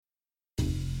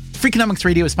Freakonomics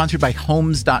Radio is sponsored by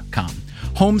Homes.com.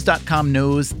 Homes.com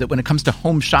knows that when it comes to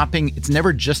home shopping, it's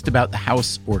never just about the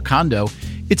house or condo,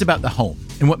 it's about the home.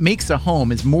 And what makes a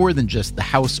home is more than just the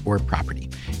house or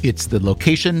property. It's the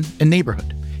location and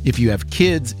neighborhood. If you have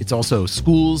kids, it's also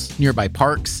schools, nearby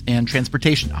parks, and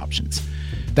transportation options.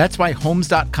 That's why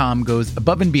Homes.com goes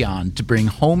above and beyond to bring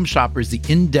home shoppers the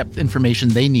in-depth information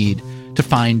they need to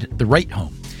find the right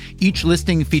home. Each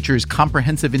listing features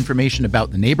comprehensive information about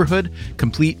the neighborhood,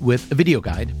 complete with a video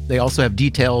guide. They also have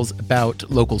details about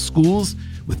local schools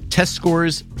with test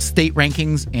scores, state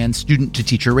rankings, and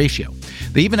student-to-teacher ratio.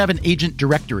 They even have an agent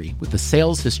directory with the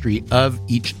sales history of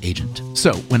each agent.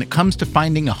 So when it comes to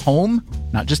finding a home,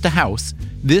 not just a house,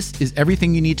 this is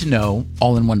everything you need to know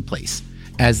all in one place.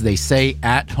 As they say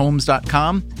at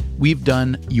Homes.com, we've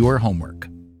done your homework.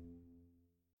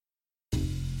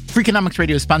 Freakonomics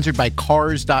Radio is sponsored by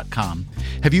Cars.com.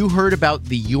 Have you heard about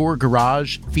the Your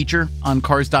Garage feature on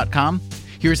Cars.com?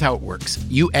 Here's how it works.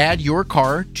 You add your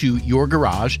car to your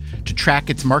garage to track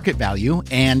its market value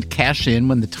and cash in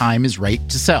when the time is right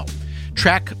to sell.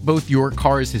 Track both your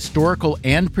car's historical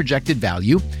and projected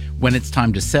value. When it's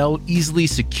time to sell, easily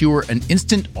secure an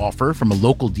instant offer from a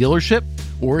local dealership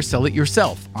or sell it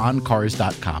yourself on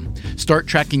Cars.com. Start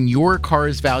tracking your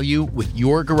car's value with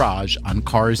your garage on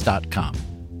Cars.com.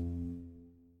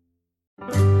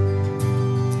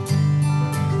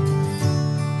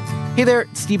 Hey there,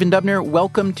 it's Stephen Dubner.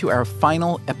 Welcome to our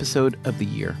final episode of the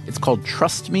year. It's called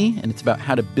Trust Me, and it's about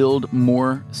how to build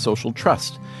more social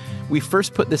trust. We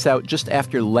first put this out just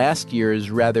after last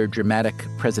year's rather dramatic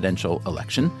presidential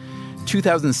election.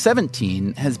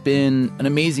 2017 has been an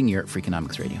amazing year at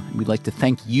Freakonomics Radio, and we'd like to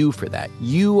thank you for that.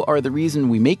 You are the reason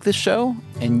we make this show,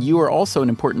 and you are also an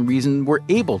important reason we're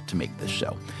able to make this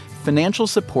show. Financial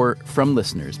support from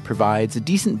listeners provides a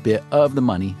decent bit of the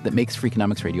money that makes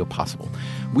Freakonomics Radio possible.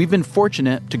 We've been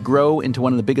fortunate to grow into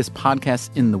one of the biggest podcasts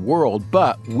in the world,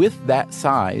 but with that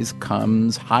size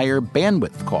comes higher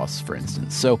bandwidth costs, for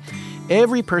instance. So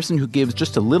every person who gives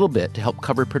just a little bit to help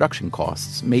cover production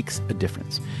costs makes a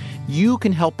difference. You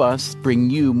can help us bring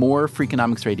you more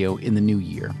Freakonomics Radio in the new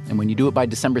year. And when you do it by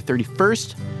December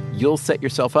 31st, you'll set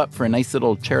yourself up for a nice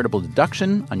little charitable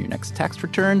deduction on your next tax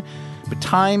return. But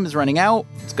time is running out.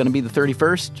 It's going to be the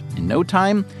 31st in no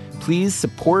time. Please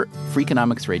support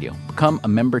Freakonomics Radio. Become a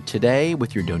member today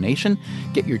with your donation.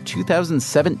 Get your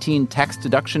 2017 tax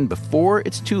deduction before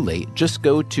it's too late. Just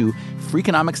go to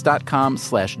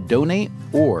Freakonomics.com/donate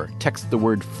or text the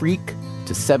word freak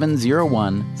to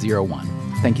 70101.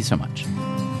 Thank you so much.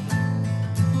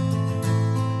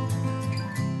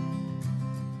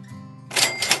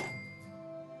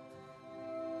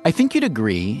 I think you'd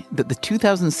agree that the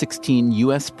 2016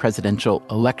 U.S. presidential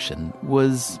election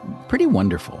was pretty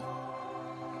wonderful.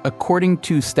 According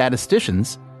to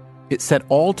statisticians, it set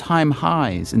all-time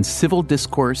highs in civil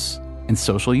discourse and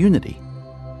social unity.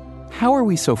 How are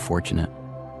we so fortunate?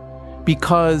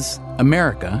 Because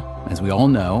America, as we all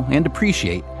know and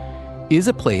appreciate, is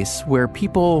a place where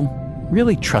people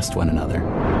really trust one another.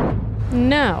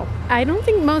 No, I don't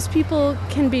think most people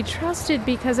can be trusted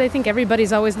because I think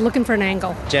everybody's always looking for an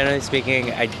angle. Generally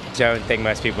speaking, I don't think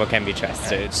most people can be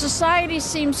trusted. Society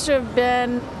seems to have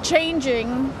been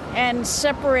changing and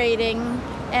separating,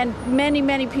 and many,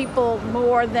 many people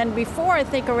more than before, I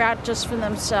think, are out just for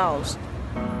themselves.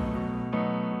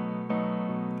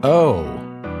 Oh,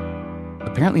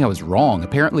 apparently I was wrong.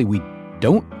 Apparently we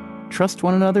don't trust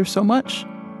one another so much.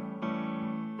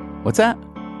 What's that?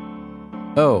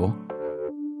 Oh.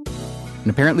 And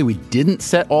apparently we didn't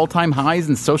set all-time highs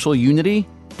in social unity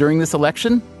during this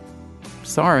election?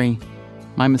 Sorry,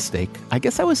 my mistake. I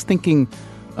guess I was thinking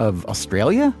of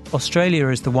Australia? Australia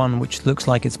is the one which looks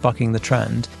like it's bucking the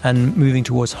trend and moving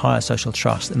towards higher social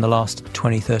trust in the last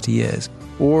 20, 30 years.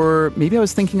 Or maybe I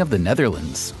was thinking of the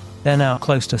Netherlands. They're now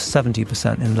close to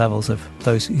 70% in levels of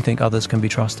those who think others can be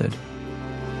trusted.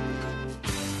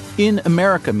 In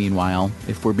America, meanwhile,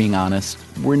 if we're being honest,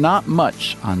 we're not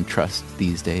much on trust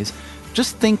these days.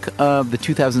 Just think of the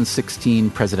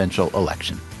 2016 presidential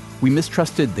election. We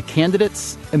mistrusted the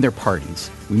candidates and their parties.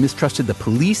 We mistrusted the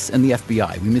police and the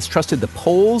FBI. We mistrusted the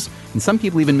polls, and some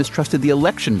people even mistrusted the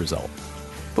election result.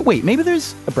 But wait, maybe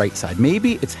there's a bright side.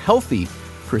 Maybe it's healthy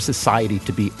for society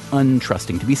to be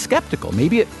untrusting, to be skeptical.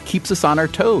 Maybe it keeps us on our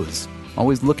toes,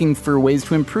 always looking for ways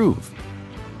to improve.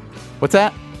 What's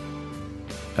that?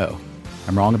 Oh,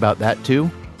 I'm wrong about that too,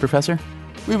 Professor?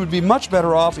 We would be much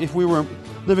better off if we were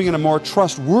living in a more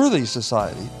trustworthy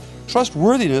society.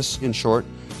 Trustworthiness, in short,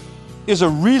 is a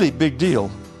really big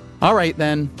deal. All right,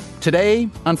 then. Today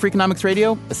on Freakonomics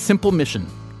Radio, a simple mission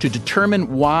to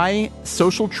determine why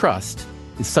social trust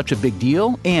is such a big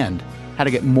deal and how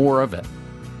to get more of it.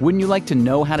 Wouldn't you like to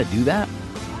know how to do that?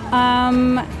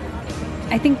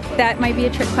 I think that might be a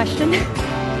trick question.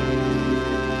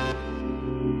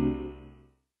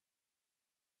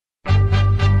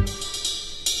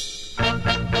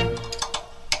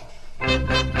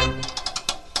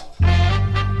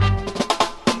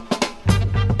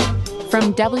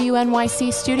 From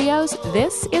WNYC Studios,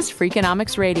 this is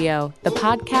Freakonomics Radio, the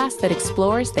podcast that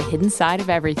explores the hidden side of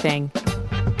everything.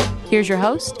 Here's your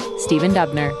host, Stephen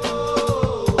Dubner.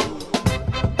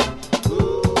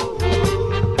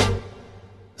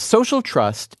 Social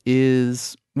trust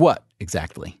is what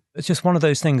exactly? It's just one of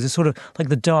those things. It's sort of like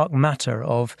the dark matter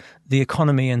of the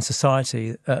economy and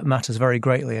society matters very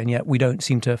greatly, and yet we don't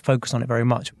seem to focus on it very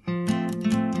much.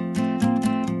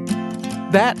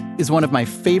 That is one of my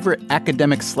favorite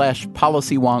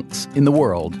academic/policy wonks in the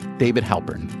world, David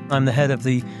Halpern. I'm the head of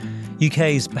the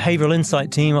UK's Behavioural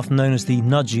Insight Team, often known as the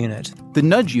Nudge Unit. The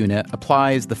Nudge Unit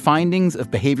applies the findings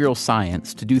of behavioral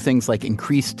science to do things like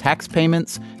increase tax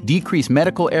payments, decrease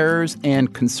medical errors,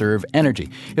 and conserve energy.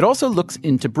 It also looks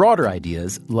into broader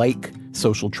ideas like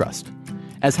social trust.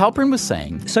 As Halpern was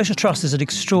saying, social trust is an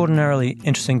extraordinarily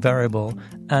interesting variable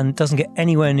and doesn't get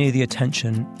anywhere near the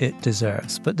attention it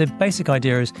deserves. But the basic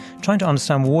idea is trying to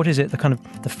understand what is it,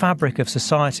 the fabric of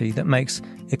society that makes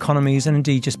economies and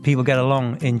indeed just people get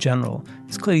along in general.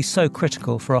 It's clearly so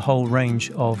critical for a whole range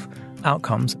of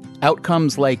outcomes.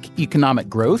 Outcomes like economic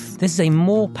growth. This is a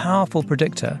more powerful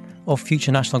predictor of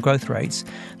future national growth rates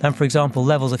than, for example,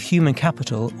 levels of human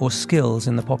capital or skills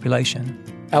in the population.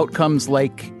 Outcomes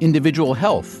like individual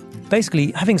health.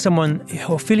 Basically, having someone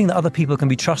or feeling that other people can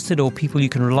be trusted or people you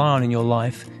can rely on in your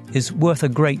life is worth a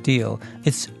great deal.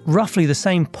 It's roughly the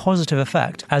same positive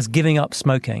effect as giving up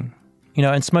smoking.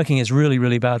 And smoking is really,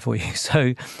 really bad for you.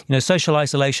 So, social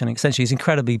isolation essentially is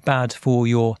incredibly bad for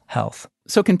your health.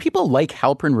 So can people like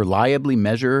Halpern reliably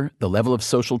measure the level of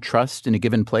social trust in a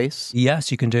given place? Yes,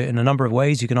 you can do it in a number of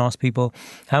ways. You can ask people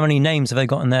how many names have they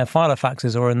got in their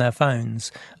filofaxes or in their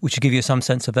phones, which will give you some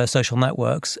sense of their social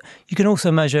networks. You can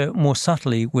also measure more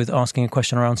subtly with asking a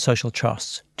question around social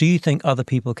trust. Do you think other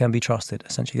people can be trusted?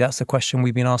 Essentially, that's the question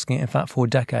we've been asking, in fact, for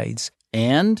decades.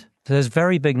 And there's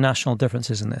very big national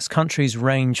differences in this. Countries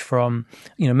range from,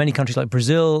 many countries like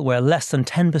Brazil, where less than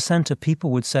 10% of people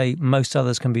would say most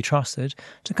others can be trusted,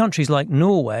 to countries like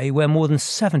Norway, where more than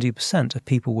 70% of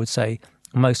people would say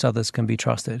most others can be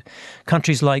trusted.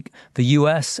 Countries like the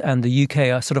US and the UK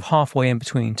are sort of halfway in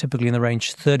between, typically in the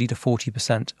range 30 to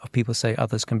 40% of people say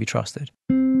others can be trusted.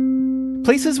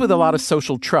 Places with a lot of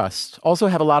social trust also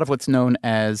have a lot of what's known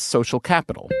as social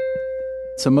capital.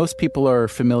 So most people are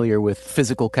familiar with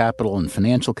physical capital and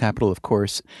financial capital, of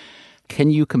course. Can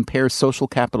you compare social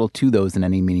capital to those in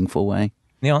any meaningful way?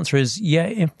 The answer is, yeah,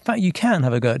 in fact, you can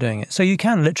have a go at doing it. So you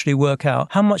can literally work out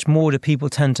how much more do people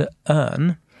tend to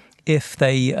earn if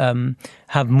they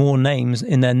have more names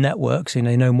in their networks,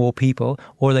 they know more people,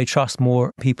 or they trust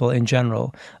more people in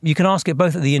general. You can ask it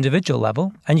both at the individual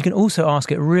level, and you can also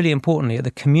ask it, really importantly, at the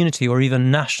community or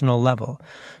even national level.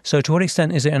 So to what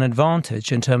extent is it an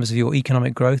advantage in terms of your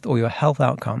economic growth or your health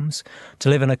outcomes to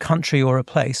live in a country or a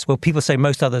place where people say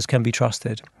most others can be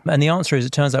trusted? And the answer is,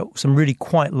 it turns out, some really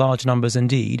quite large numbers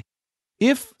indeed.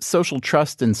 If social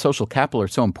trust and social capital are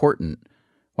so important,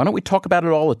 why don't we talk about it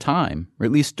all the time, or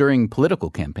at least during political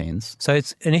campaigns? So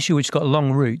it's an issue which got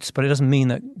long roots, but it doesn't mean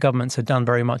that governments had done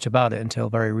very much about it until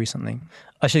very recently.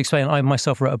 I should explain, I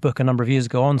myself wrote a book a number of years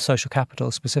ago on social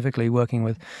capital, specifically working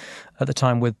at the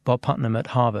time with Bob Putnam at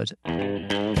Harvard.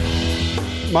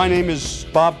 My name is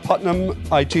Bob Putnam.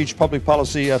 I teach public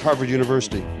policy at Harvard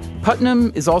University. Putnam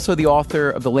is also the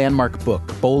author of the landmark book,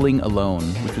 Bowling Alone,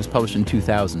 which was published in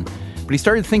 2000. But he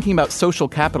started thinking about social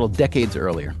capital decades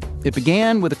earlier. It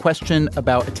began with a question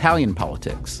about Italian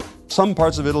politics. Some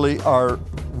parts of Italy are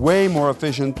way more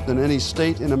efficient than any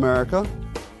state in America,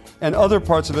 and other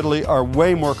parts of Italy are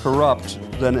way more corrupt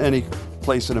than any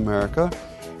place in America.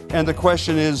 And the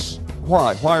question is,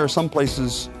 why? Why are some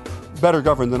places better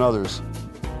governed than others?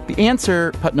 The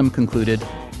answer, Putnam concluded,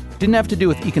 didn't have to do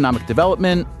with economic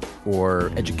development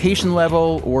or education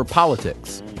level or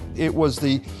politics. It was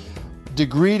the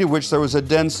degree to which there was a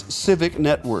dense civic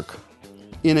network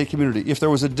in a community. If there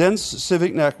was a dense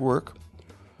civic network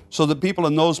so that people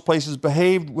in those places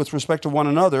behaved with respect to one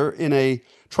another in a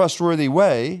trustworthy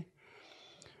way,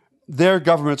 their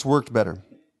governments worked better.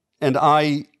 And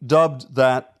I dubbed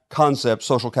that concept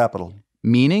social capital.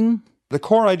 Meaning? The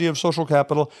core idea of social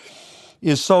capital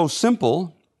is so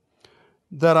simple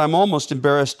that I'm almost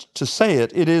embarrassed to say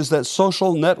it. It is that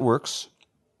social networks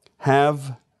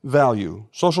have value.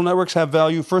 Social networks have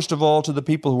value, first of all, to the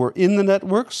people who are in the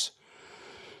networks,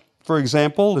 For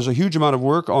example, there's a huge amount of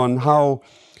work on how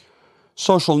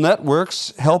social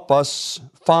networks help us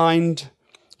find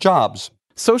jobs.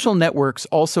 Social networks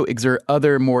also exert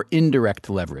other, more indirect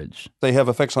leverage. They have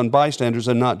effects on bystanders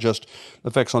and not just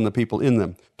effects on the people in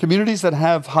them. Communities that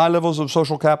have high levels of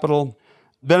social capital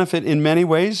benefit in many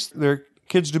ways. Their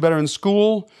kids do better in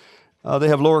school. They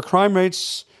have lower crime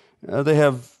rates. They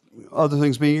have, other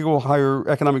things being equal, higher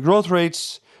economic growth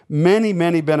rates. Many,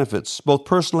 many benefits, both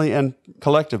personally and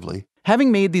collectively.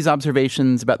 Having made these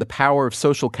observations about the power of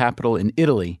social capital in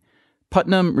Italy,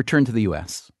 Putnam returned to the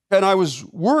U.S. And I was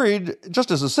worried,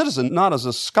 just as a citizen, not as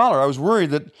a scholar, I was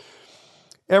worried that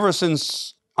ever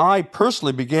since I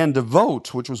personally began to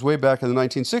vote, which was way back in the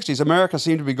 1960s, America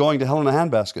seemed to be going to hell in a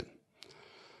handbasket.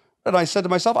 And I said to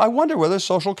myself, I wonder whether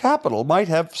social capital might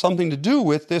have something to do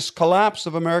with this collapse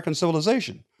of American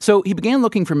civilization. So he began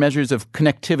looking for measures of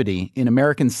connectivity in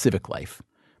American civic life.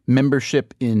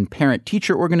 Membership in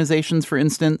parent-teacher organizations, for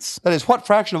instance. That is, what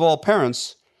fraction of all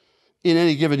parents in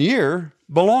any given year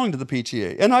belong to the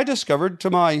PTA. And I discovered, to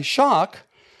my shock,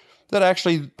 that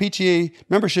actually PTA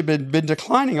membership had been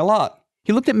declining a lot.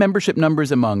 He looked at membership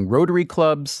numbers among Rotary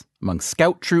clubs, among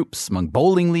scout troops, among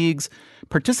bowling leagues.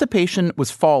 Participation was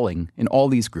falling in all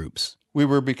these groups. We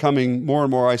were becoming more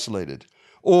and more isolated.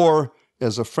 Or,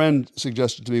 as a friend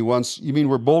suggested to me once, you mean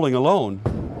we're bowling alone?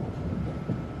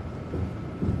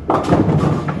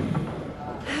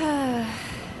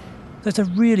 There's a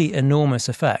really enormous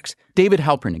effect. David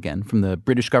Halpern again, from the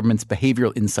British government's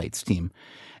Behavioural Insights team.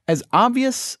 As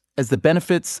obvious as the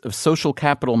benefits of social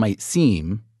capital might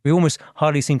seem, we almost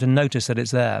hardly seem to notice that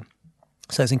it's there.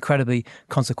 So it's incredibly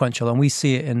consequential, and we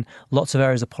see it in lots of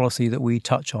areas of policy that we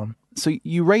touch on. So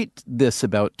you write this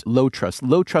about low trust.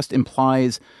 Low trust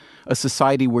implies a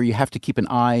society where you have to keep an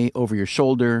eye over your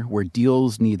shoulder, where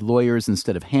deals need lawyers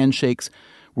instead of handshakes,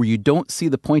 where you don't see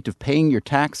the point of paying your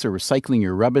tax or recycling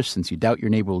your rubbish since you doubt your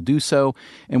neighbor will do so,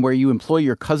 and where you employ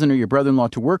your cousin or your brother-in-law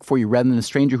to work for you rather than a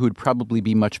stranger who would probably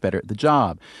be much better at the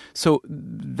job. So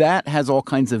that has all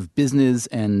kinds of business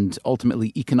and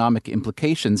ultimately economic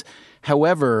implications.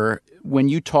 However, when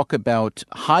you talk about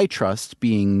high trust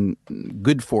being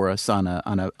good for us on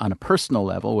a personal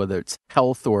level, whether it's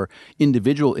health or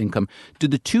individual income, do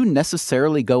the two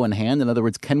necessarily go in hand? In other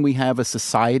words, can we have a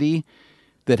society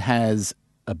that has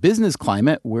a business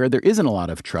climate where there isn't a lot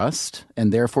of trust,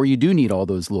 and therefore you do need all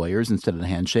those lawyers instead of the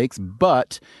handshakes,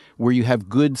 but where you have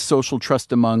good social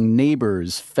trust among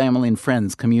neighbors, family and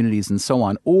friends, communities, and so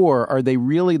on? Or are they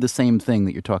really the same thing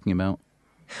that you're talking about?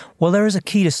 Well, there is a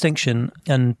key distinction,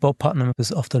 and Bob Putnam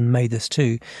has often made this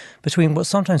too, between what's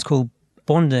sometimes called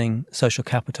bonding social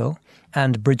capital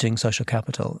and bridging social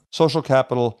capital. Social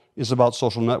capital is about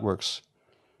social networks,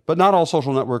 but not all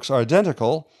social networks are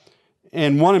identical.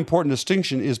 And one important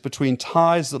distinction is between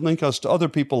ties that link us to other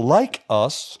people like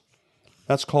us.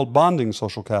 That's called bonding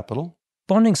social capital.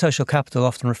 Bonding social capital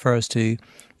often refers to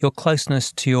your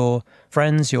closeness to your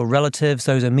friends, your relatives,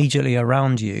 those immediately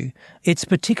around you. It's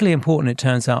particularly important, it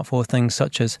turns out, for things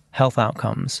such as health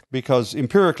outcomes. Because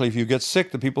empirically, if you get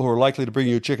sick, the people who are likely to bring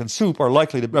you chicken soup are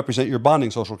likely to represent your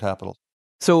bonding social capital.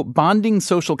 So bonding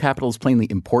social capital is plainly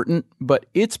important, but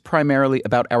it's primarily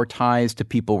about our ties to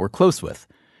people we're close with.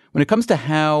 When it comes to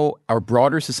how our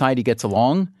broader society gets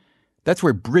along, that's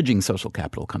where bridging social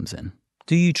capital comes in.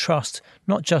 Do you trust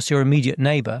not just your immediate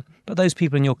neighbour, but those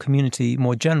people in your community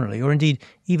more generally, or indeed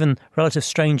even relative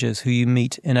strangers who you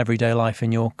meet in everyday life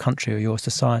in your country or your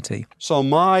society? So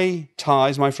my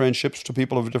ties, my friendships to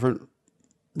people of a different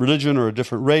religion or a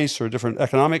different race or a different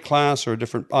economic class or a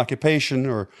different occupation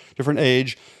or different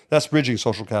age, that's bridging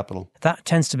social capital. That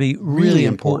tends to be really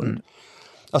important.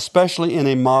 Especially in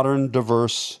a modern,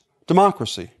 diverse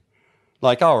democracy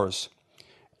like ours.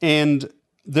 And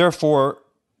therefore,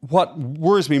 what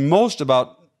worries me most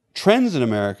about trends in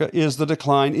America is the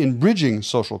decline in bridging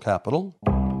social capital.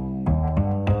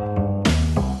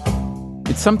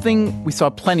 It's something we saw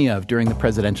plenty of during the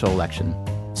presidential election.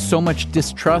 So much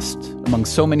distrust among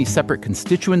so many separate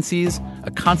constituencies,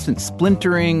 a constant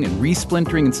splintering and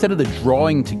resplintering instead of the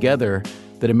drawing together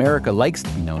that America likes to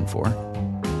be known for.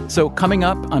 So coming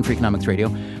up on Freakonomics Radio,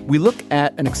 we look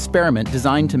at an experiment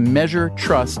designed to measure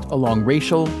trust along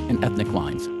racial and ethnic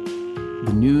lines.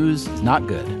 The news is not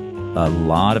good. A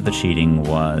lot of the cheating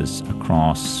was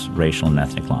across racial and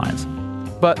ethnic lines.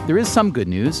 But there is some good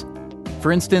news.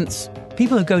 For instance,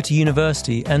 people who go to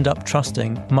university end up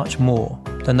trusting much more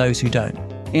than those who don't.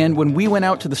 And when we went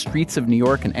out to the streets of New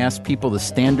York and asked people the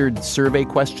standard survey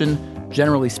question,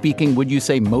 generally speaking, would you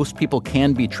say most people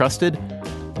can be trusted?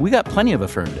 We got plenty of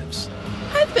affirmatives.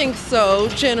 I think so,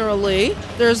 generally.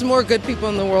 There's more good people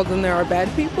in the world than there are bad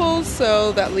people,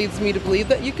 so that leads me to believe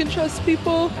that you can trust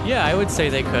people. Yeah, I would say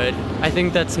they could. I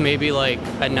think that's maybe like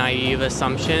a naive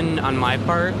assumption on my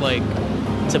part, like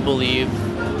to believe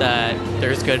that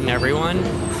there's good in everyone.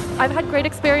 I've had great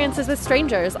experiences with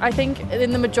strangers. I think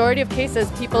in the majority of cases,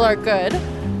 people are good.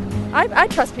 I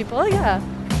trust people, yeah.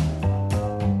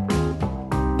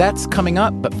 That's coming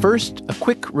up, but first, a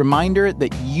quick reminder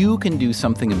that you can do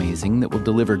something amazing that will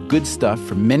deliver good stuff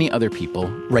for many other people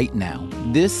right now.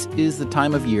 This is the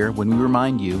time of year when we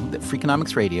remind you that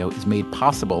Freakonomics Radio is made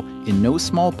possible in no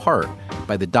small part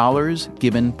by the dollars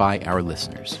given by our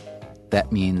listeners.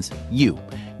 That means you.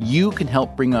 You can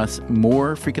help bring us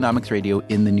more Freakonomics Radio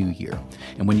in the new year.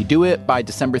 And when you do it by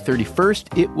December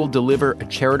 31st, it will deliver a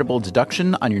charitable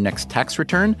deduction on your next tax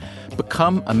return.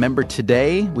 Become a member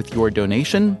today with your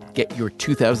donation. Get your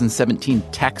 2017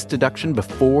 tax deduction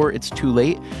before it's too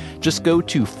late. Just go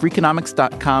to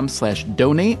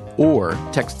Freakonomics.com/donate or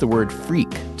text the word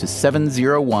FREAK to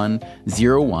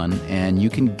 70101 and you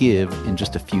can give in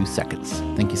just a few seconds.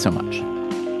 Thank you so much.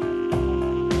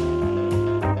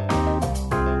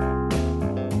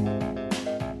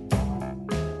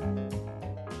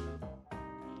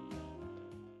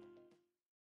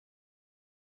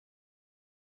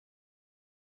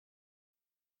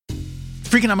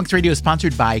 Freakonomics Radio is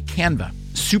sponsored by Canva.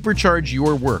 Supercharge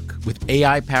your work with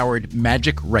AI-powered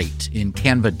Magic Write in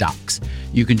Canva Docs.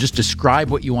 You can just describe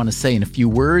what you want to say in a few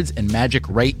words, and Magic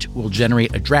Write will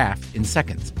generate a draft in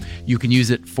seconds. You can use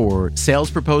it for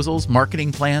sales proposals,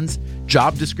 marketing plans,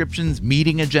 job descriptions,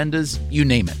 meeting agendas, you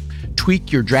name it.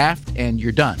 Tweak your draft, and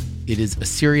you're done. It is a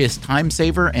serious time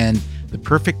saver and the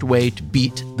perfect way to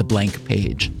beat the blank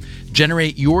page.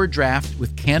 Generate your draft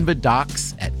with Canva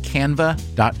Docs at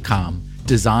canva.com.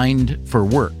 Designed for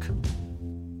work.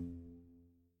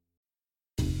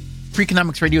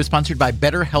 Freakonomics Radio is sponsored by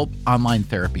BetterHelp Online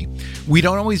Therapy. We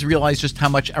don't always realize just how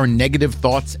much our negative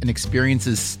thoughts and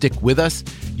experiences stick with us.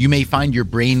 You may find your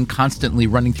brain constantly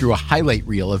running through a highlight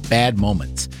reel of bad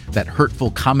moments. That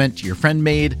hurtful comment your friend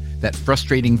made, that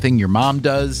frustrating thing your mom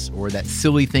does, or that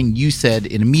silly thing you said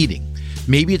in a meeting.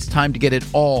 Maybe it's time to get it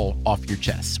all off your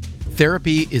chest.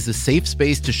 Therapy is a safe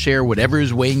space to share whatever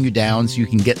is weighing you down so you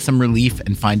can get some relief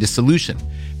and find a solution.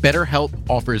 BetterHelp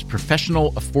offers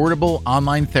professional, affordable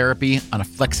online therapy on a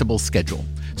flexible schedule.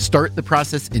 Start the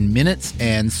process in minutes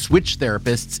and switch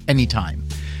therapists anytime.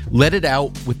 Let it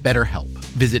out with BetterHelp.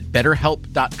 Visit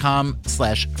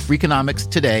betterhelp.com/Freakonomics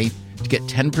today to get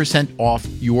 10% off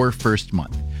your first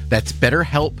month. That's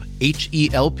BetterHelp,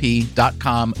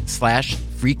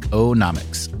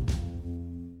 HELP.com/Freakonomics.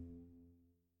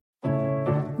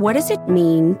 What does it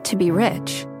mean to be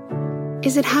rich?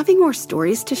 Is it having more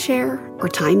stories to share or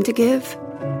time to give?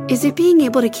 Is it being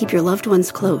able to keep your loved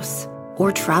ones close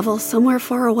or travel somewhere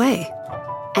far away?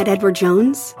 At Edward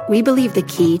Jones, we believe the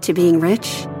key to being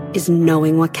rich is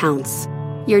knowing what counts.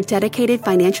 Your dedicated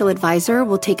financial advisor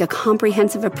will take a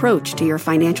comprehensive approach to your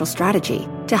financial strategy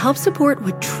to help support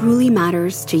what truly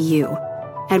matters to you.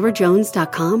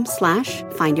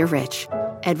 EdwardJones.com/findyourrich.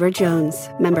 Edward Jones,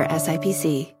 member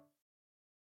SIPC.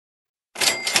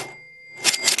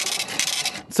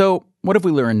 So, what have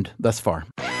we learned thus far?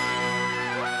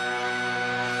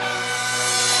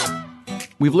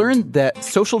 We've learned that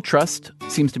social trust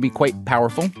seems to be quite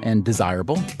powerful and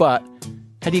desirable, but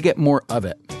how do you get more of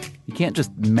it? You can't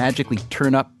just magically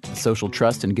turn up social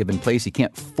trust in a given place. You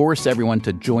can't force everyone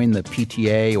to join the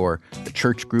PTA or the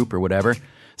church group or whatever.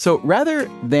 So rather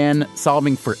than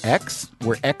solving for X,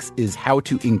 where X is how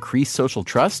to increase social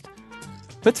trust,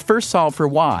 let's first solve for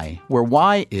Y, where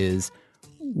Y is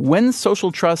when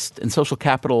social trust and social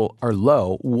capital are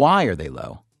low, why are they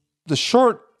low? The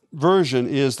short version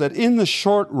is that in the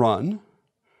short run,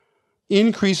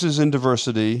 increases in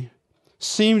diversity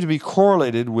seem to be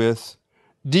correlated with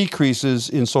decreases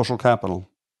in social capital.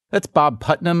 That's Bob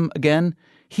Putnam again.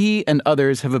 He and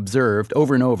others have observed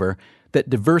over and over that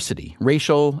diversity,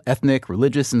 racial, ethnic,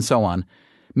 religious, and so on,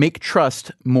 make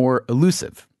trust more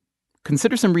elusive.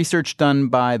 Consider some research done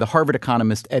by the Harvard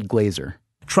economist Ed Glaeser.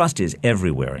 Trust is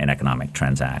everywhere in economic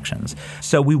transactions.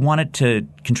 So we wanted to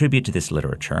contribute to this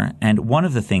literature, and one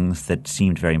of the things that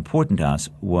seemed very important to us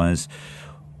was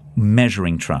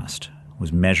measuring trust,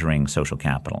 was measuring social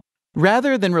capital.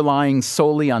 Rather than relying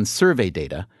solely on survey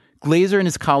data, Glaeser and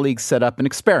his colleagues set up an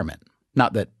experiment.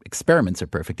 Not that experiments are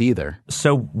perfect either.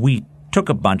 So we took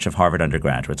a bunch of Harvard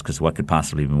undergraduates, because what could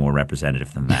possibly be more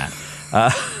representative than that?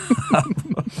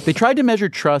 They tried to measure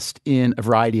trust in a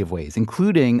variety of ways,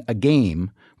 including a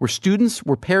game where students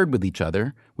were paired with each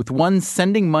other, with one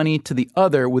sending money to the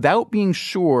other without being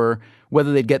sure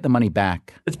whether they'd get the money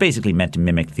back. It's basically meant to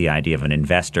mimic the idea of an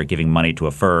investor giving money to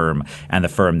a firm, and the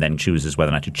firm then chooses whether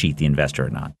or not to cheat the investor or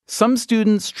not. Some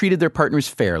students treated their partners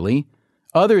fairly.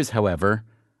 Others, however,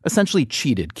 essentially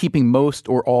cheated, keeping most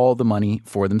or all the money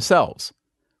for themselves.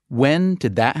 When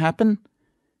did that happen?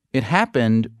 It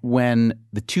happened when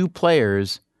the two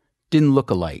players didn't look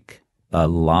alike. A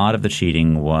lot of the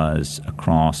cheating was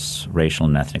across racial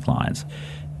and ethnic lines,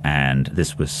 and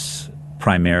this was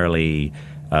primarily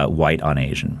white on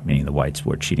Asian, meaning the whites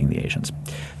were cheating the Asians.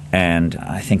 And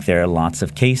I think there are lots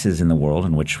of cases in the world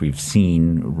in which we've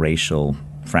seen racial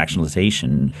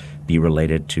fractionalization be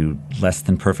related to less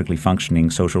than perfectly functioning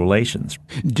social relations.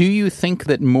 Do you think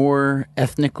that more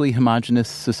ethnically homogenous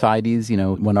societies,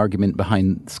 one argument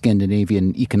behind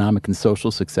Scandinavian economic and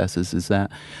social successes is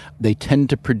that they tend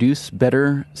to produce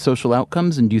better social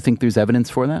outcomes? And do you think there's evidence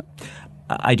for that?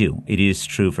 I do. It is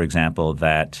true, for example,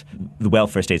 that the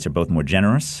welfare states are both more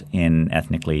generous in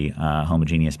ethnically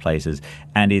homogeneous places,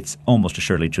 and it's almost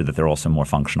assuredly true that they're also more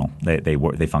functional.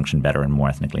 They function better in more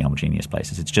ethnically homogeneous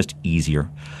places. It's just easier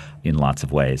in lots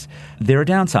of ways. There are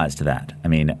downsides to that. I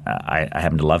mean, I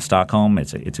happen to love Stockholm.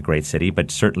 It's a great city,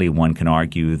 but certainly one can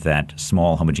argue that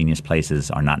small homogeneous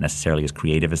places are not necessarily as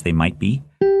creative as they might be.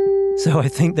 So I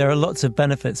think there are lots of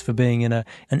benefits for being in an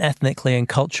ethnically and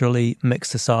culturally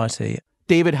mixed society.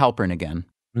 David Halpern again.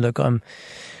 Look, I'm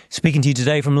speaking to you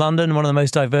today from London, one of the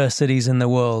most diverse cities in the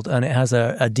world, and it has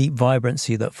a deep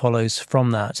vibrancy that follows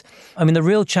from that. I mean, the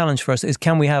real challenge for us is,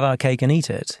 can we have our cake and eat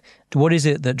it? What is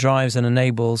it that drives and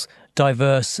enables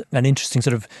diverse and interesting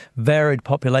sort of varied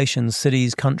populations,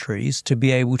 cities, countries to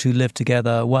be able to live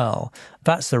together well?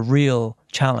 That's the real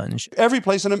challenge. Every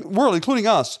place in the world, including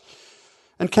us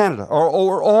and Canada,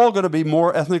 are all going to be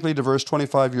more ethnically diverse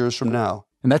 25 years from now.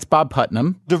 And that's Bob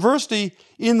Putnam. Diversity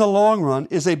in the long run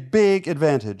is a big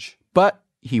advantage. But,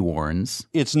 he warns,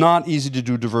 it's not easy to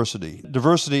do diversity.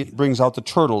 Diversity brings out the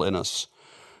turtle in us,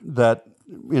 that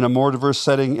in a more diverse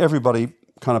setting, everybody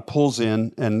kind of pulls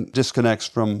in and disconnects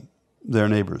from their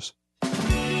neighbors.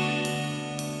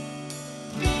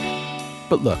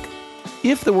 But look,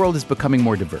 if the world is becoming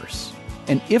more diverse,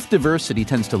 and if diversity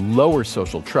tends to lower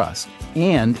social trust,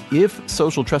 and if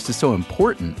social trust is so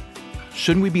important,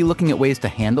 shouldn't we be looking at ways to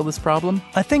handle this problem?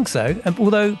 I think so.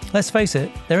 Although, let's face it,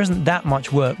 there isn't that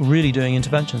much work really doing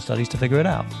intervention studies to figure it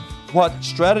out. What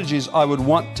strategies I would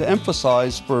want to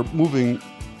emphasize for moving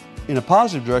in a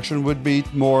positive direction would be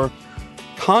more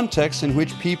contexts in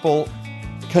which people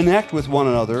connect with one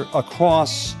another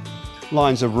across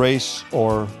lines of race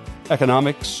or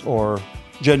economics or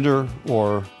gender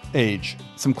or age.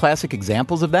 Some classic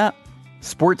examples of that: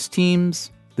 sports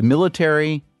teams, the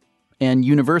military, and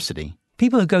university.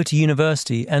 People who go to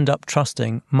university end up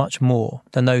trusting much more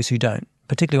than those who don't,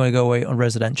 particularly when they go away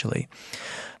residentially.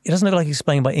 It doesn't look like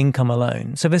explained by income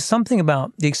alone. So there's something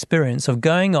about the experience of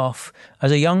going off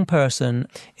as a young person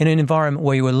in an environment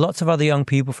where you were lots of other young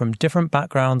people from different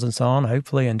backgrounds and so on,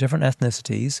 hopefully, and different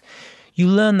ethnicities. You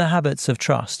learn the habits of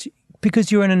trust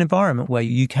because you're in an environment where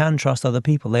you can trust other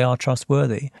people. They are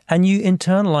trustworthy. And you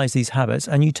internalize these habits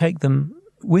and you take them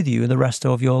with you the rest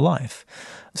of your life.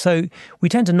 So we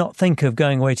tend to not think of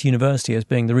going away to university as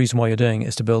being the reason why you're doing it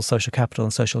is to build social capital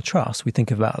and social trust. We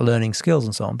think about learning skills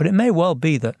and so on. But it may well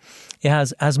be that it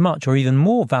has as much or even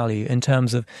more value in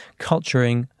terms of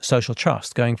culturing social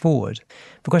trust going forward.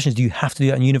 The question is, do you have to do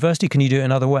that in university? Can you do it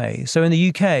in other ways? So in the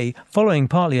UK, following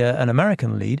partly an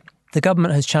American lead, the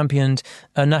government has championed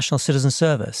a national citizen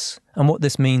service. And what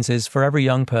this means is for every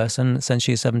young person,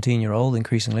 essentially a 17-year-old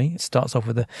increasingly, it starts off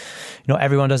with not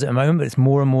everyone does it at the moment, but it's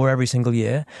more and more every single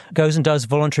year, goes and does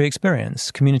voluntary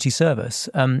experience, community service.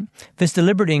 This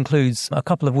deliberately includes a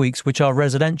couple of weeks which are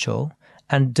residential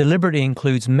and deliberately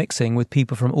includes mixing with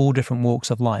people from all different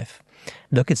walks of life.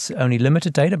 Look, it's only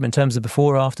limited data, but in terms of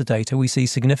before or after data, we see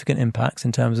significant impacts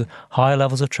in terms of higher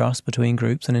levels of trust between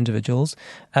groups and individuals,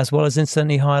 as well as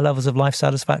instantly higher levels of life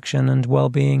satisfaction and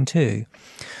well-being too.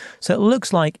 So it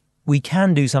looks like we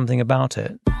can do something about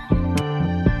it.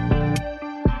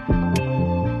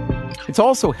 It's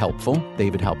also helpful,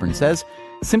 David Halpern says,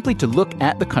 simply to look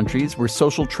at the countries where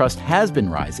social trust has been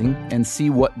rising and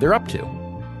see what they're up to.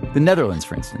 The Netherlands,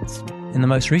 for instance. In the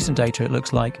most recent data, it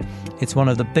looks like it's one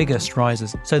of the biggest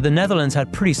rises. So the Netherlands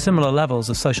had pretty similar levels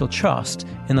of social trust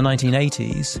in the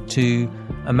 1980s to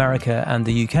America and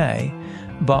the UK.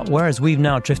 But whereas we've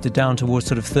now drifted down towards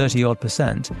sort of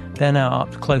 30-odd%, they're now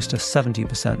up close to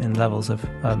 70% in levels of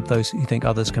those who think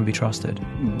others can be trusted.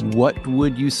 What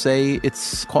would you say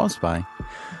it's caused by?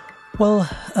 Well,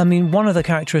 I mean, one of the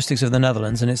characteristics of the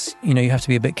Netherlands, and it's, you have to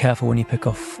be a bit careful when you pick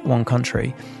off one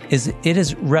country, is it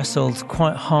has wrestled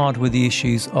quite hard with the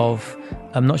issues of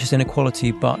not just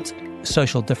inequality, but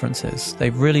social differences.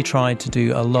 They've really tried to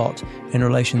do a lot in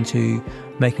relation to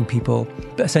making people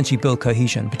essentially build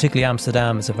cohesion. Particularly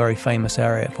Amsterdam is a very famous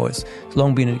area for it. It's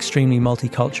long been an extremely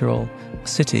multicultural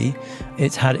city.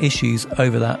 It's had issues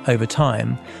over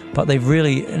time, but they've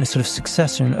really, in a sort of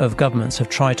succession of governments, have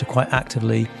tried to quite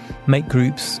actively make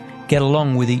groups get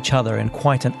along with each other in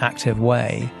quite an active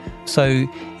way. So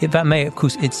that may, of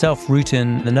course, itself root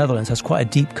in the Netherlands, has quite a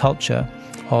deep culture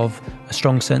of a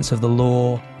strong sense of the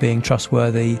law being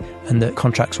trustworthy and that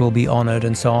contracts will be honoured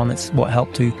and so on. It's what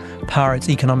helped to power its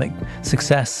economic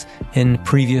success in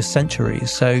previous centuries.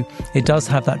 So it does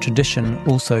have that tradition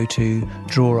also to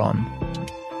draw on.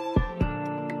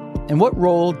 And what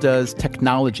role does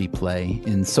technology play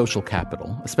in social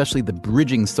capital, especially the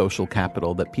bridging social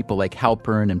capital that people like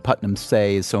Halpern and Putnam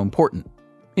say is so important?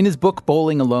 In his book,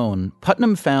 Bowling Alone,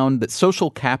 Putnam found that social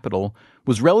capital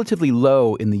was relatively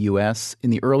low in the U.S. in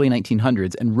the early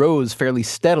 1900s and rose fairly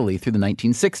steadily through the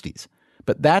 1960s.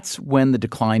 But that's when the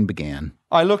decline began.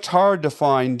 I looked hard to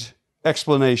find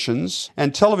explanations,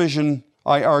 and television,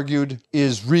 I argued,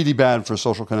 is really bad for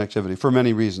social connectivity for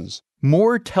many reasons.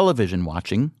 More television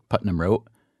watching, Putnam wrote,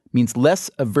 means less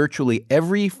of virtually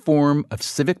every form of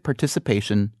civic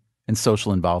participation and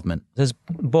social involvement. As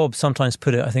Bob sometimes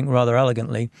put it, I think rather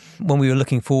elegantly, when we were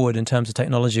looking forward in terms of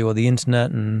technology or the internet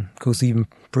and, of course, even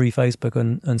pre-Facebook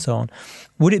and so on,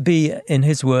 would it be, in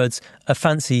his words, a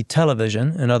fancy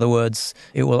television? In other words,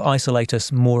 it will isolate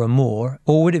us more and more.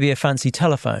 Or would it be a fancy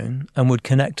telephone and would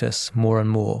connect us more and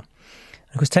more?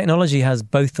 Because technology has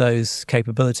both those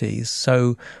capabilities.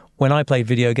 So when I played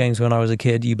video games when I was a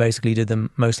kid, you basically did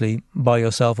them mostly by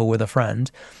yourself or with a friend.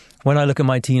 When I look at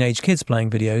my teenage kids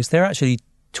playing videos, they're actually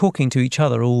talking to each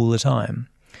other all the time.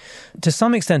 To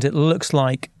some extent, it looks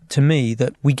like, to me,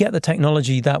 that we get the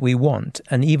technology that we want,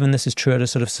 and even this is true at a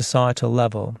sort of societal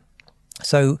level.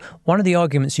 So one of the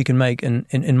arguments you can make, and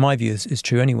in my view is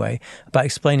true anyway, about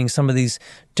explaining some of these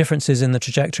differences in the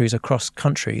trajectories across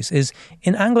countries is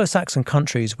in Anglo-Saxon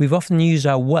countries, we've often used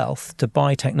our wealth to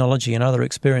buy technology and other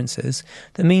experiences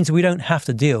that means we don't have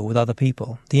to deal with other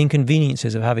people. The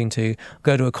inconveniences of having to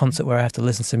go to a concert where I have to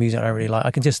listen to music I really like,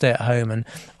 I can just stay at home and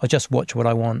I'll just watch what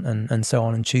I want and so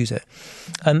on and choose it.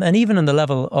 And even on the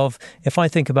level of, if I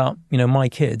think about, my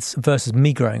kids versus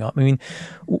me growing up, I mean,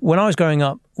 when I was growing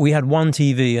up, we had one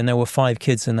TV and there were 5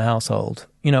 kids in the household.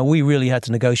 We really had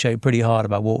to negotiate pretty hard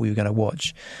about what we were going to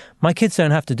watch. My kids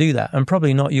don't have to do that, and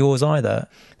probably not yours either.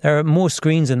 There are more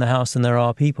screens in the house than there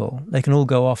are people. They can all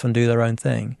go off and do their own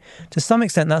thing. To some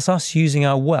extent, that's us using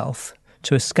our wealth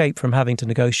to escape from having to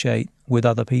negotiate with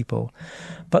other people.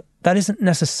 But that isn't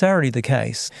necessarily the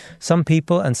case. Some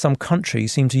people and some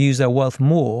countries seem to use their wealth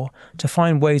more to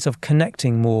find ways of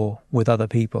connecting more with other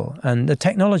people. And the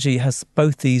technology has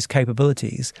both these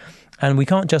capabilities, and we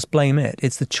can't just blame it.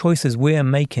 It's the choices we're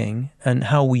making and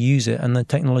how we use it and the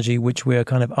technology which we're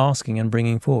kind of asking and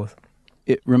bringing forth.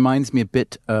 It reminds me a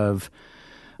bit of,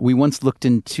 we once looked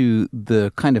into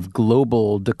the kind of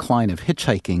global decline of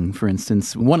hitchhiking, for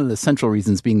instance, one of the central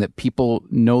reasons being that people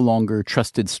no longer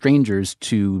trusted strangers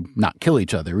to not kill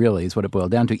each other, really, is what it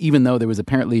boiled down to, even though there was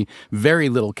apparently very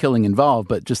little killing involved,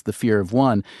 but just the fear of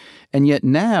one. And yet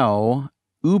now,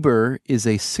 Uber is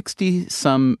a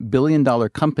 $60-some billion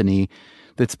company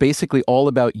that's basically all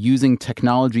about using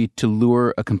technology to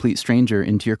lure a complete stranger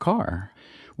into your car,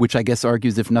 which I guess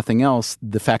argues, if nothing else,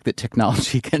 the fact that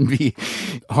technology can be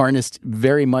harnessed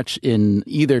very much in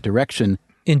either direction.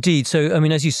 Indeed. So, I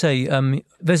mean, as you say,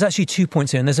 there's actually 2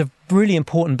 points here, and there's a really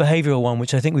important behavioural one,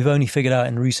 which I think we've only figured out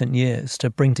in recent years to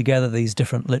bring together these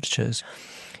different literatures.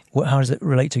 How does it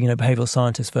relate to, behavioural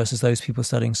scientists versus those people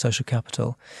studying social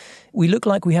capital? We look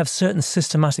like we have certain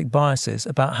systematic biases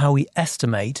about how we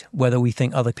estimate whether we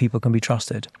think other people can be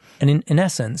trusted. And in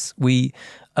essence, we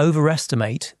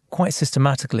overestimate quite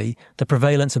systematically the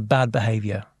prevalence of bad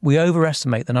behaviour. We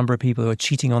overestimate the number of people who are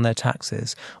cheating on their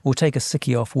taxes or take a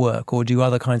sickie off work or do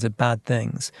other kinds of bad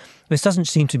things. This doesn't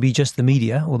seem to be just the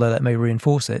media, although that may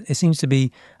reinforce it. It seems to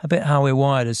be a bit how we're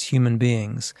wired as human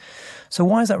beings. So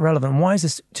why is that relevant? Why is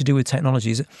this to do with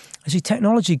technologies? Actually,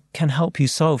 technology can help you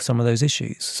solve some of those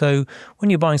issues. So when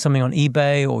you're buying something on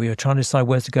eBay or you're trying to decide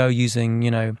where to go using,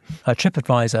 a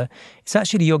TripAdvisor, it's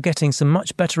actually you're getting some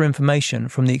much better information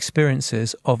from the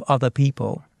experiences of other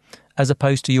people, as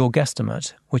opposed to your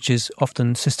guesstimate, which is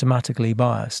often systematically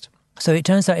biased. So it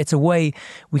turns out it's a way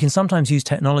we can sometimes use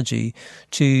technology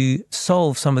to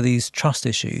solve some of these trust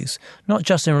issues, not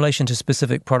just in relation to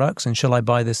specific products and shall I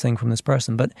buy this thing from this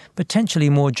person, but potentially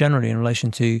more generally in relation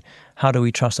to how do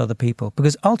we trust other people?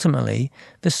 Because ultimately,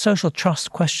 this social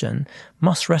trust question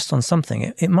must rest on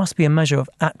something. It must be a measure of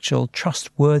actual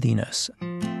trustworthiness.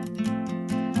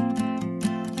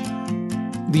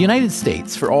 The United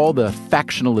States, for all the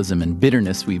factionalism and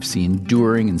bitterness we've seen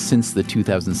during and since the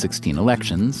 2016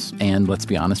 elections, and let's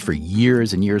be honest, for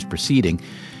years and years preceding,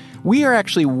 we are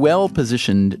actually well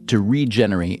positioned to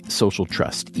regenerate social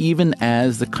trust, even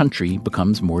as the country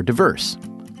becomes more diverse.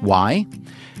 Why?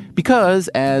 Because,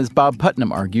 as Bob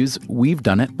Putnam argues, we've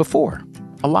done it before.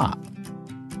 A lot.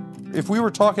 If we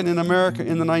were talking in America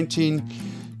in the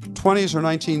 1920s or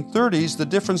 1930s, the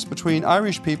difference between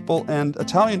Irish people and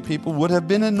Italian people would have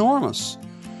been enormous.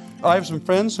 I have some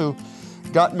friends who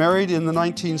got married in the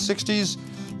 1960s.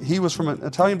 He was from an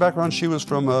Italian background, she was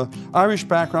from an Irish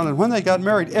background, and when they got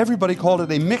married, everybody called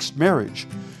it a mixed marriage.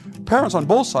 Parents on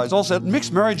both sides all said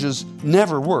mixed marriages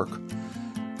never work.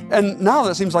 And now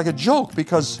that seems like a joke,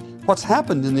 because what's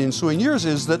happened in the ensuing years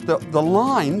is that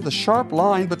the sharp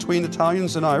line between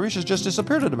Italians and Irish has just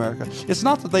disappeared in America. It's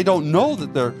not that they don't know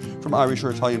that they're from Irish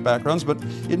or Italian backgrounds, but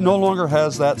it no longer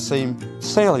has that same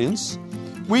salience.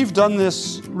 We've done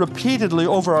this repeatedly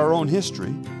over our own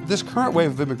history. This current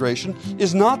wave of immigration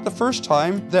is not the first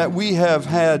time that we have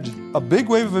had a big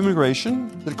wave of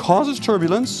immigration that causes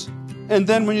turbulence, and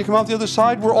then when you come out the other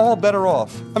side, we're all better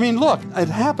off. I mean, look, it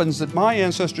happens that my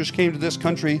ancestors came to this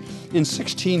country in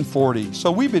 1640,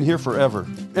 so we've been here forever.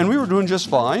 And we were doing just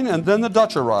fine, and then the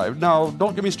Dutch arrived. Now,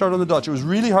 don't get me started on the Dutch. It was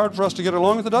really hard for us to get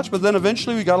along with the Dutch, but then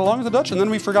eventually we got along with the Dutch, and then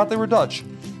we forgot they were Dutch.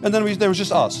 And then there was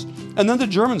just us. And then the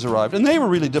Germans arrived, and they were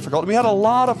really difficult. We had a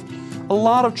lot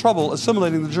of trouble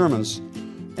assimilating the Germans.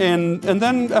 And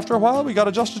then after a while, we got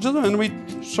adjusted to them, and we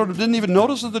sort of didn't even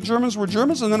notice that the Germans were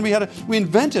Germans. And then we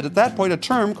invented at that point a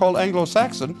term called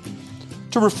Anglo-Saxon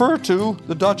to refer to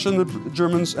the Dutch and the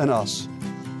Germans and us.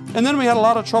 And then we had a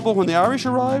lot of trouble when the Irish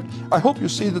arrived. I hope you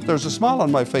see that there's a smile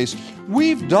on my face.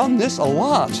 We've done this a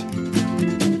lot.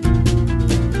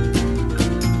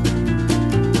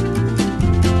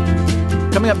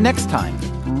 Coming up next time,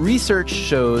 research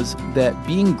shows that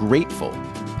being grateful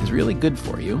is really good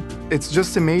for you. It's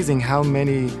just amazing how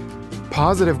many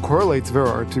positive correlates there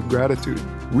are to gratitude.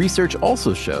 Research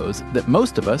also shows that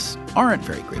most of us aren't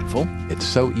very grateful. It's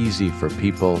so easy for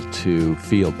people to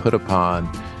feel put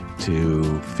upon,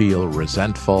 to feel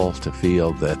resentful, to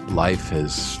feel that life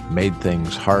has made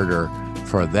things harder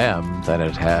for them than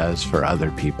it has for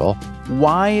other people.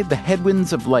 Why the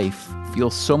headwinds of life feel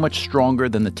so much stronger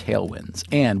than the tailwinds,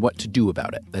 and what to do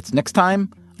about it. That's next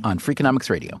time on Freakonomics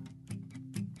Radio.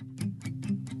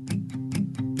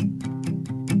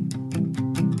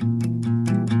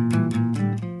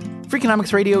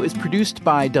 Freakonomics Radio is produced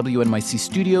by WNYC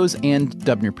Studios and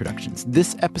Dubner Productions.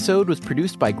 This episode was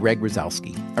produced by Greg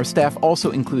Rosowski. Our staff also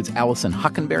includes Allison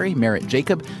Hockenberry, Merritt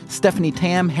Jacob, Stephanie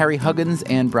Tam, Harry Huggins,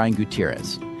 and Brian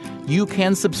Gutierrez. You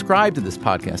can subscribe to this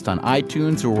podcast on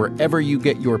iTunes or wherever you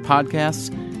get your podcasts,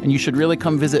 and you should really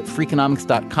come visit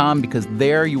Freakonomics.com, because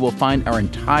there you will find our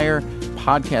entire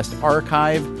podcast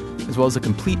archive, as well as a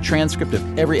complete transcript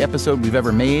of every episode we've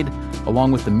ever made,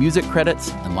 along with the music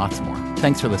credits and lots more.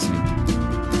 Thanks for listening.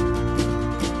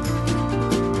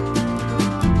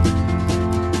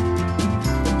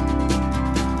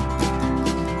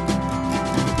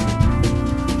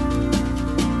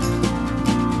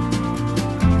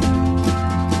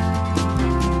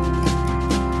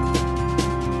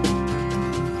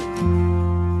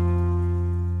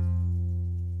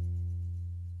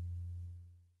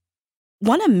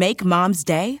 Want to make Mom's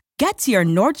day? Get to your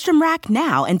Nordstrom Rack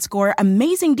now and score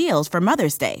amazing deals for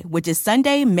Mother's Day, which is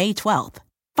Sunday, May 12th.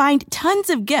 Find tons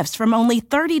of gifts from only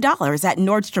 $30 at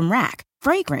Nordstrom Rack.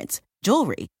 Fragrance,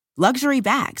 jewelry, luxury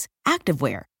bags,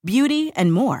 activewear, beauty,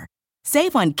 and more.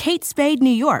 Save on Kate Spade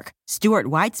New York, Stuart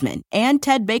Weitzman, and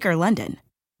Ted Baker London.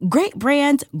 Great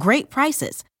brands, great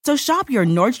prices. So shop your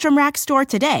Nordstrom Rack store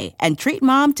today and treat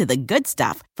Mom to the good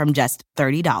stuff from just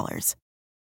 $30.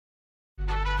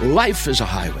 Life is a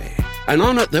highway, and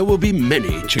on it there will be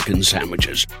many chicken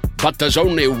sandwiches. But there's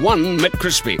only one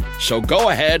McCrispy. So go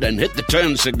ahead and hit the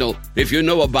turn signal if you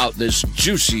know about this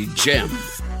juicy gem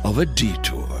of a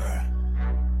detour.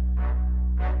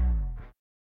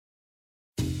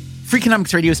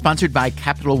 Freakonomics Radio is sponsored by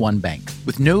Capital One Bank.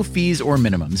 With no fees or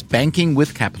minimums, banking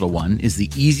with Capital One is the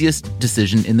easiest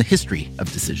decision in the history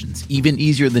of decisions, even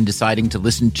easier than deciding to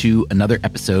listen to another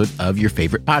episode of your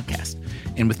favorite podcast.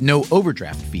 And with no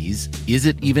overdraft fees, is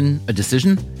it even a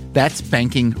decision? That's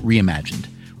banking reimagined.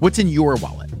 What's in your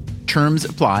wallet? Terms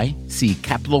apply. See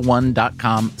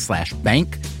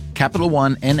CapitalOne.com/bank. Capital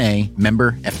One N.A.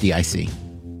 member FDIC.